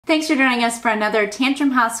Thanks for joining us for another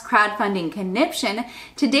Tantrum House crowdfunding conniption.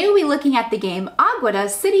 Today we'll be looking at the game Agueda,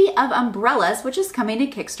 City of Umbrellas, which is coming to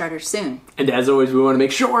Kickstarter soon. And as always, we want to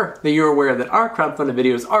make sure that you're aware that our crowdfunded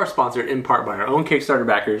videos are sponsored in part by our own Kickstarter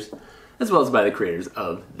backers, as well as by the creators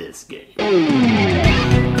of this game.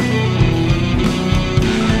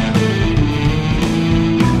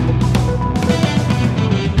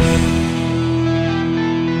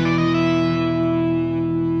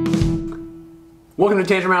 Welcome to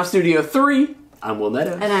Tantrum House Studio 3. I'm Will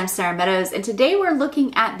Meadows. And I'm Sara Meadows. And today we're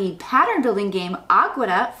looking at the pattern building game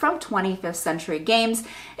Agueda from 25th Century Games.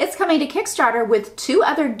 It's coming to Kickstarter with two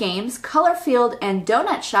other games, Color Field and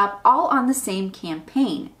Donut Shop, all on the same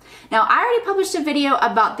campaign. Now, I already published a video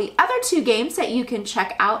about the other two games that you can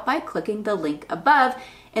check out by clicking the link above.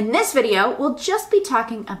 In this video, we'll just be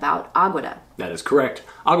talking about Agueda. That is correct.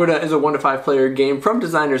 Agueda is a 1 to 5 player game from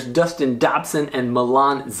designers Dustin Dobson and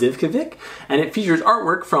Milan Zivkovic, and it features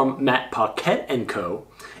artwork from Matt Paquette and Co.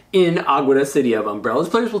 In Agueda, City of Umbrellas,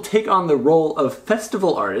 players will take on the role of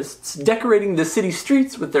festival artists, decorating the city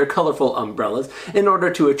streets with their colorful umbrellas in order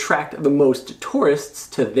to attract the most tourists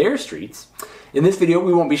to their streets. In this video,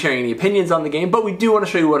 we won't be sharing any opinions on the game, but we do want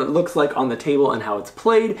to show you what it looks like on the table and how it's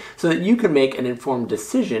played so that you can make an informed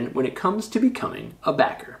decision when it comes to becoming a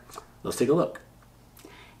backer. Let's take a look.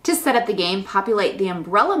 To set up the game, populate the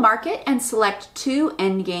umbrella market and select two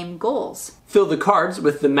endgame goals. Fill the cards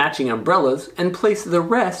with the matching umbrellas and place the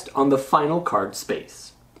rest on the final card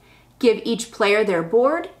space. Give each player their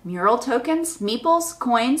board, mural tokens, meeples,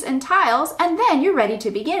 coins, and tiles, and then you're ready to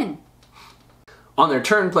begin. On their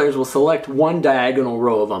turn, players will select one diagonal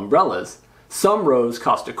row of umbrellas. Some rows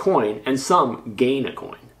cost a coin, and some gain a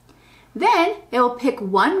coin. Then, they will pick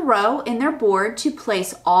one row in their board to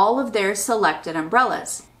place all of their selected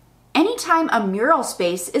umbrellas. Anytime a mural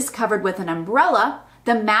space is covered with an umbrella,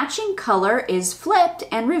 the matching color is flipped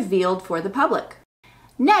and revealed for the public.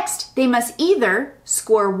 Next, they must either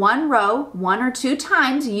score one row 1 or 2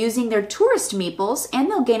 times using their tourist meeples,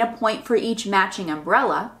 and they'll gain a point for each matching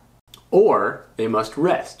umbrella. Or they must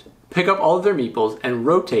rest, pick up all of their meeples, and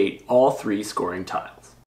rotate all 3 scoring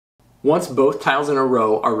tiles. Once both tiles in a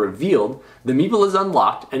row are revealed, the meeple is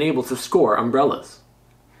unlocked and able to score umbrellas.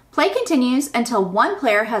 Play continues until one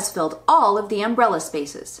player has filled all of the umbrella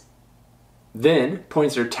spaces. Then,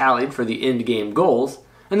 points are tallied for the end game goals,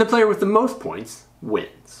 and the player with the most points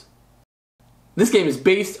wins. This game is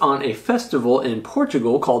based on a festival in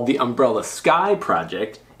Portugal called the Umbrella Sky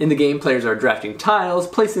Project. In the game, players are drafting tiles,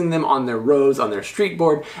 placing them on their rows on their street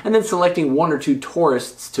board, and then selecting 1 or 2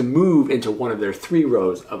 tourists to move into one of their 3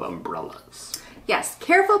 rows of umbrellas. Yes,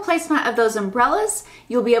 careful placement of those umbrellas.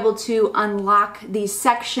 You'll be able to unlock these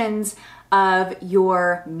sections of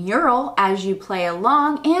your mural as you play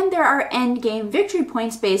along, and there are end game victory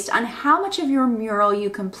points based on how much of your mural you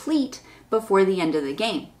complete before the end of the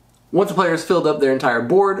game. Once a player has filled up their entire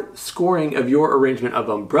board, scoring of your arrangement of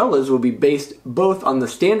umbrellas will be based both on the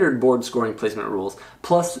standard board scoring placement rules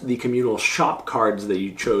plus the communal shop cards that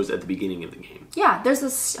you chose at the beginning of the game. Yeah, there's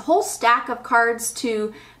this whole stack of cards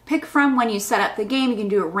to pick from when you set up the game. You can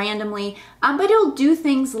do it randomly, but it'll do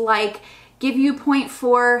things like give you a point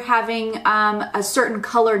for having a certain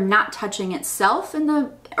color not touching itself in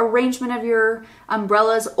the arrangement of your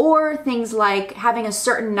umbrellas, or things like having a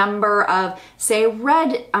certain number of, say,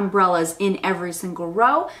 red umbrellas in every single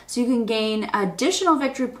row, so you can gain additional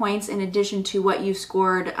victory points in addition to what you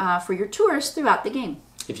scored for your tourists throughout the game.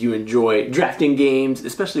 If you enjoy drafting games,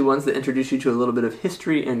 especially ones that introduce you to a little bit of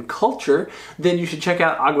history and culture, then you should check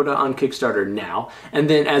out Agueda on Kickstarter now. And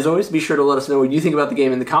then, as always, be sure to let us know what you think about the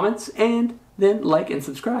game in the comments, and then like and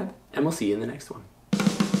subscribe, and we'll see you in the next one.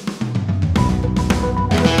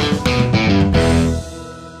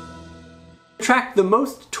 Attract the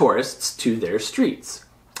most tourists to their streets.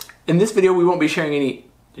 In this video, we won't be sharing any...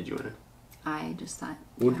 Did you want to? I just thought...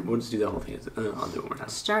 We'll just do the whole thing. I'll do it one more time.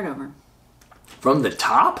 Start over. From the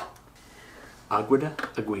top? Agueda,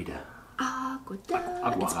 Agueda. Agueda.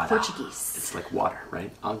 Aguada. It's Portuguese. It's like water,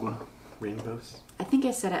 right? Agua, rainbows. I think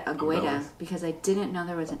I said it Agueda Umbrellas. because I didn't know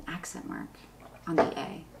there was an accent mark on the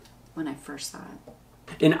A when I first saw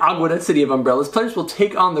it. In Agueda, City of Umbrellas, players will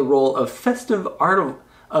take on the role of festive art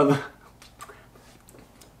of...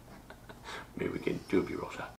 Maybe we can do a B-roll shot.